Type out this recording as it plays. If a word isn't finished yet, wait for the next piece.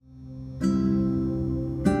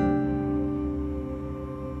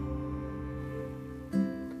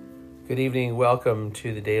Good evening. Welcome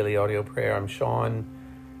to the Daily Audio Prayer. I'm Sean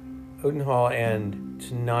Odenhall, and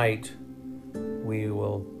tonight we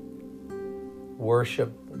will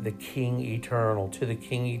worship the King Eternal, to the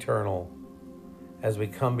King Eternal, as we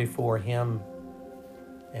come before Him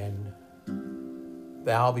and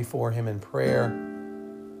bow before Him in prayer.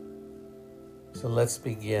 So let's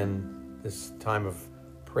begin this time of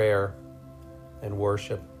prayer and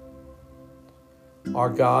worship. Our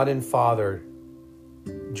God and Father,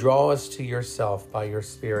 draw us to yourself by your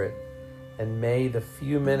Spirit, and may the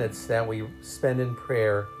few minutes that we spend in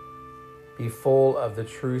prayer be full of the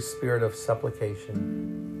true spirit of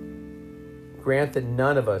supplication. Grant that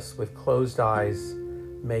none of us with closed eyes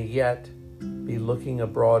may yet be looking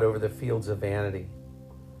abroad over the fields of vanity,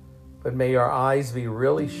 but may our eyes be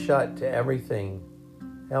really shut to everything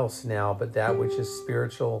else now but that which is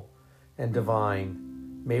spiritual and divine.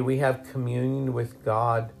 May we have communion with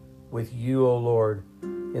God, with you, O Lord,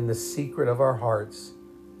 in the secret of our hearts,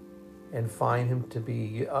 and find Him to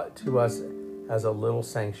be to us as a little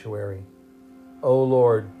sanctuary. O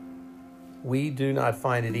Lord, we do not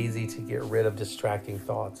find it easy to get rid of distracting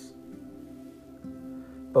thoughts,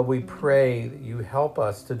 but we pray that you help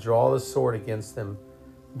us to draw the sword against them,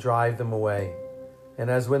 drive them away. And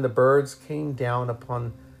as when the birds came down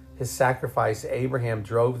upon his sacrifice, Abraham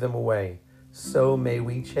drove them away, so may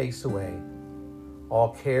we chase away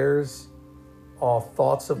all cares, all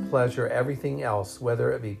thoughts of pleasure, everything else,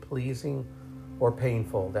 whether it be pleasing or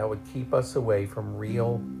painful, that would keep us away from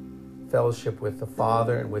real fellowship with the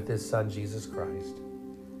Father and with His Son, Jesus Christ.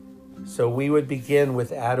 So we would begin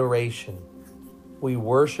with adoration. We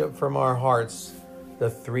worship from our hearts the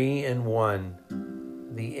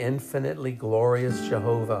three-in-one, the infinitely glorious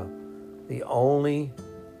Jehovah, the only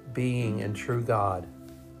being and true God.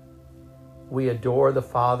 We adore the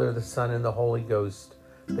Father, the Son, and the Holy Ghost,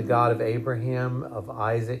 the God of Abraham, of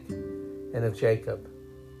Isaac, and of Jacob.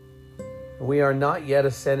 We are not yet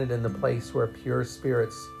ascended in the place where pure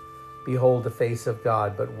spirits behold the face of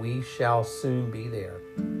God, but we shall soon be there,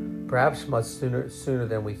 perhaps much sooner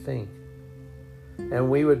than we think. And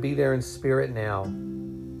we would be there in spirit now,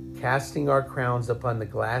 casting our crowns upon the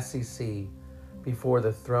glassy sea before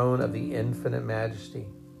the throne of the infinite majesty,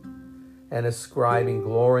 and ascribing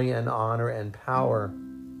glory and honor and power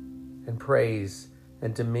and praise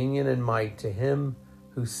and dominion and might to Him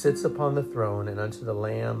who sits upon the throne and unto the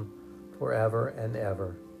Lamb forever and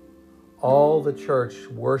ever. All the church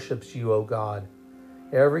worships you, O God.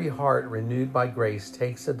 Every heart renewed by grace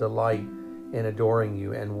takes a delight in adoring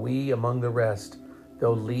you, and we among the rest,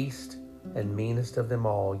 though least and meanest of them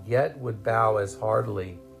all, yet would bow as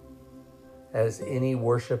heartily as any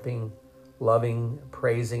worshiping, loving,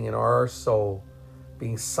 praising in our soul,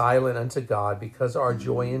 being silent unto God, because our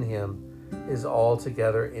joy in Him is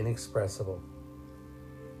altogether inexpressible.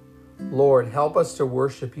 Lord, help us to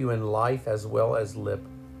worship you in life as well as lip.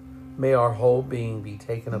 May our whole being be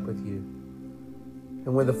taken up with you.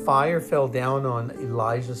 And when the fire fell down on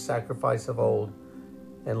Elijah's sacrifice of old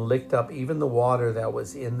and licked up even the water that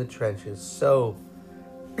was in the trenches, so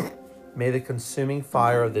may the consuming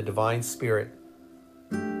fire of the divine Spirit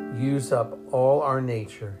use up all our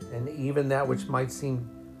nature, and even that which might seem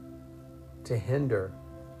to hinder.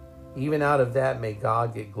 Even out of that may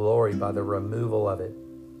God get glory by the removal of it.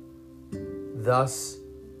 Thus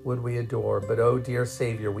would we adore. But, oh dear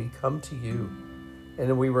Savior, we come to you,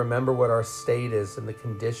 and we remember what our state is and the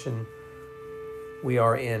condition we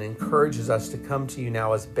are in. Encourages us to come to you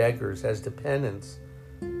now as beggars, as dependents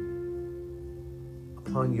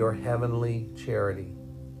upon your heavenly charity.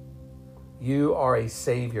 You are a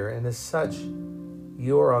Savior, and as such,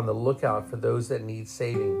 you are on the lookout for those that need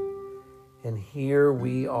saving. And here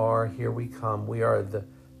we are, here we come. We are the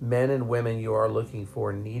men and women you are looking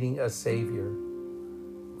for, needing a Savior.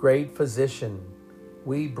 Great Physician,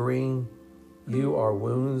 we bring you our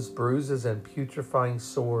wounds, bruises, and putrefying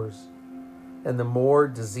sores. And the more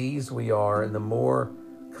diseased we are, and the more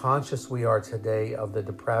conscious we are today of the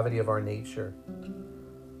depravity of our nature,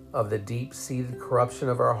 of the deep-seated corruption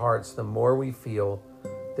of our hearts, the more we feel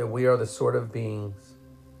that we are the sort of beings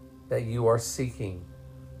that you are seeking.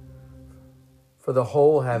 For the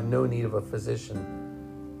whole have no need of a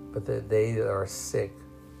physician, but that they that are sick.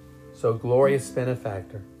 So, glorious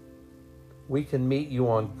benefactor, we can meet you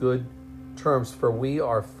on good terms, for we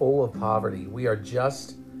are full of poverty. We are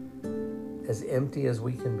just as empty as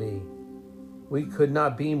we can be. We could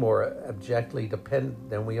not be more abjectly dependent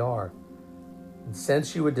than we are. And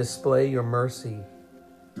since you would display your mercy,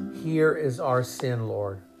 here is our sin,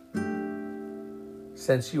 Lord.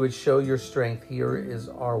 Since you would show your strength, here is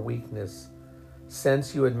our weakness.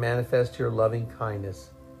 Since you would manifest your loving kindness,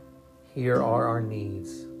 here are our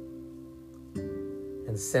needs.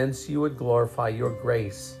 And since you would glorify your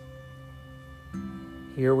grace,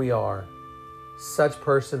 here we are, such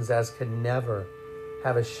persons as can never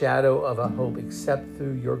have a shadow of a hope except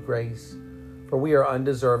through your grace. For we are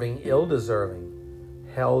undeserving, ill-deserving,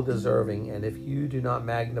 hell-deserving, and if you do not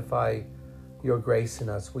magnify your grace in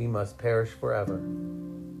us, we must perish forever.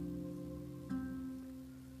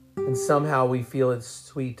 And somehow we feel it's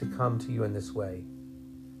sweet to come to you in this way.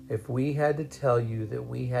 If we had to tell you that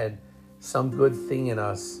we had some good thing in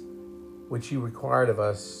us which you required of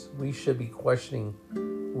us, we should be questioning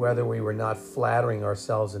whether we were not flattering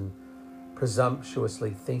ourselves and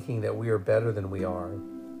presumptuously thinking that we are better than we are.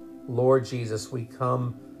 Lord Jesus, we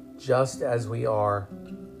come just as we are.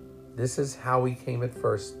 This is how we came at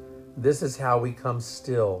first. This is how we come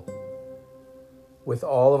still. With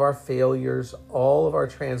all of our failures, all of our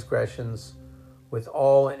transgressions, with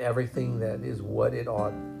all and everything that is what it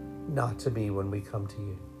ought not to be when we come to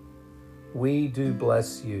you. We do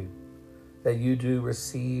bless you that you do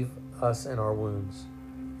receive us in our wounds,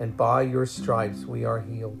 and by your stripes we are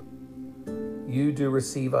healed. You do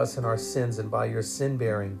receive us in our sins, and by your sin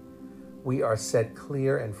bearing we are set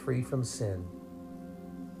clear and free from sin.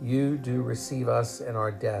 You do receive us in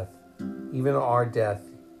our death, even our death,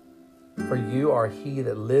 for you are he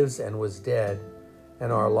that lives and was dead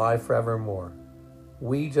and are alive forevermore.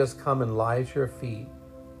 We just come and lie at your feet,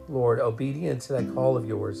 Lord, obedient to that call of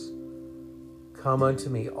yours. Come unto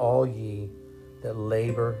me, all ye that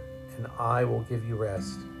labor, and I will give you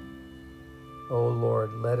rest. O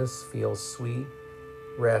Lord, let us feel sweet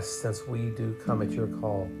rest since we do come at your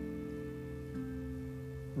call.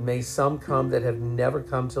 May some come that have never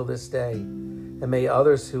come till this day, and may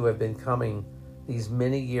others who have been coming these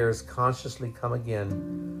many years consciously come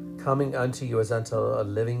again, coming unto you as unto a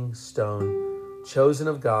living stone, chosen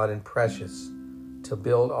of God and precious, to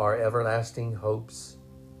build our everlasting hopes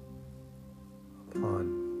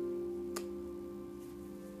upon.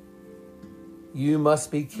 You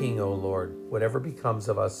must be king, O Lord, whatever becomes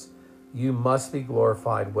of us. You must be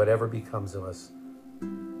glorified, whatever becomes of us.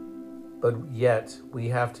 But yet we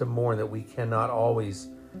have to mourn that we cannot always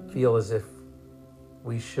feel as if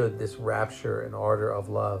we should this rapture and ardor of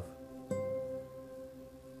love.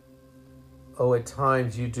 Oh, at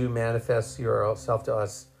times you do manifest yourself to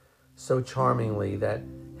us so charmingly that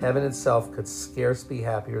heaven itself could scarce be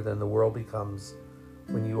happier than the world becomes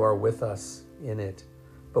when you are with us in it.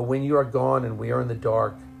 But when you are gone and we are in the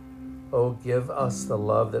dark, oh, give us the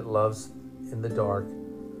love that loves in the dark,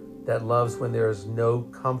 that loves when there is no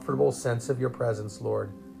comfortable sense of your presence,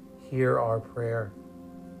 Lord. Hear our prayer.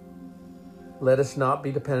 Let us not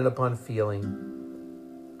be dependent upon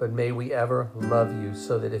feeling, but may we ever love you,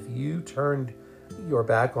 so that if you turned your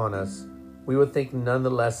back on us, we would think none the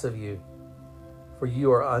less of you. For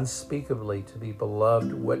you are unspeakably to be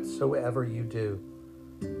beloved whatsoever you do.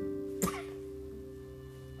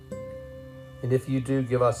 And if you do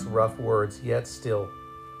give us rough words, yet still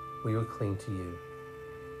we will cling to you.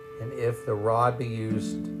 And if the rod be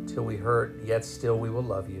used till we hurt, yet still we will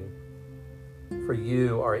love you. For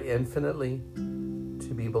you are infinitely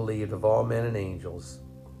to be believed of all men and angels,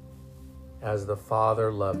 as the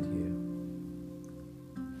Father loved you.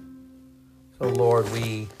 So Lord,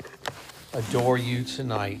 we adore you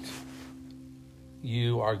tonight.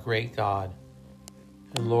 You are great God.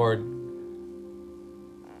 And Lord,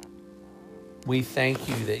 we thank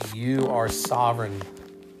you that you are sovereign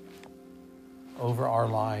over our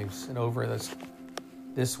lives and over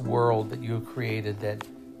this world that you have created, that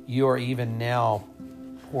you are even now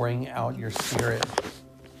pouring out your Spirit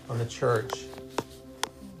on the church.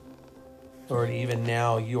 Lord, even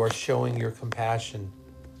now you are showing your compassion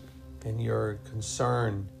and your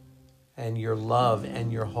concern and your love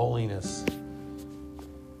and your holiness.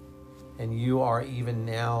 And you are even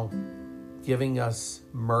now giving us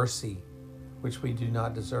mercy, which we do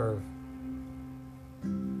not deserve.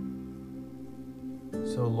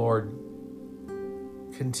 So, Lord,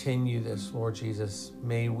 continue this, Lord Jesus.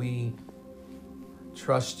 May we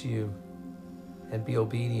trust you and be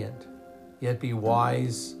obedient, yet be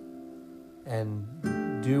wise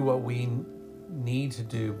and do what we need to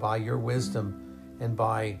do by your wisdom and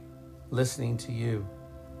by listening to you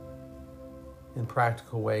in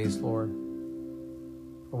practical ways, Lord.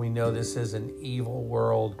 For we know this is an evil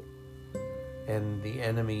world, and the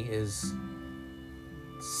enemy is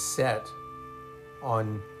set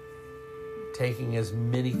on taking as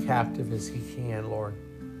many captive as he can, Lord.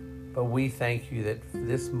 But we thank you that for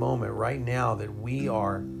this moment right now, that we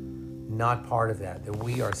are not part of that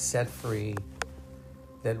we are set free,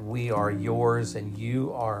 that we are yours and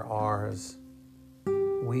you are ours.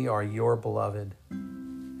 We are your beloved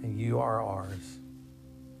and you are ours.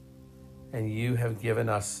 And you have given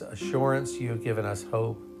us assurance. You have given us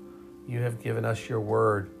hope. You have given us your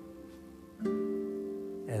word.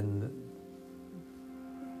 And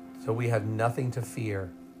so we have nothing to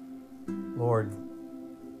fear. Lord,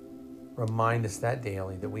 remind us that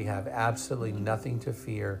daily, that we have absolutely nothing to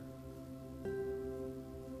fear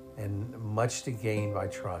and much to gain by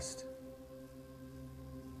trust.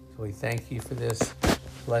 So we thank you for this.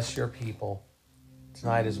 Bless your people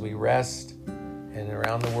tonight as we rest, and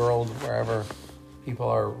around the world, wherever people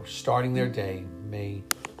are starting their day, may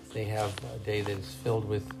they have a day that is filled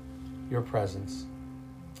with your presence.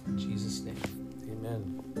 In Jesus' name,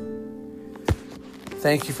 amen.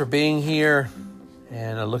 Thank you for being here,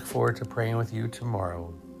 and I look forward to praying with you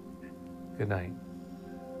tomorrow. Good night.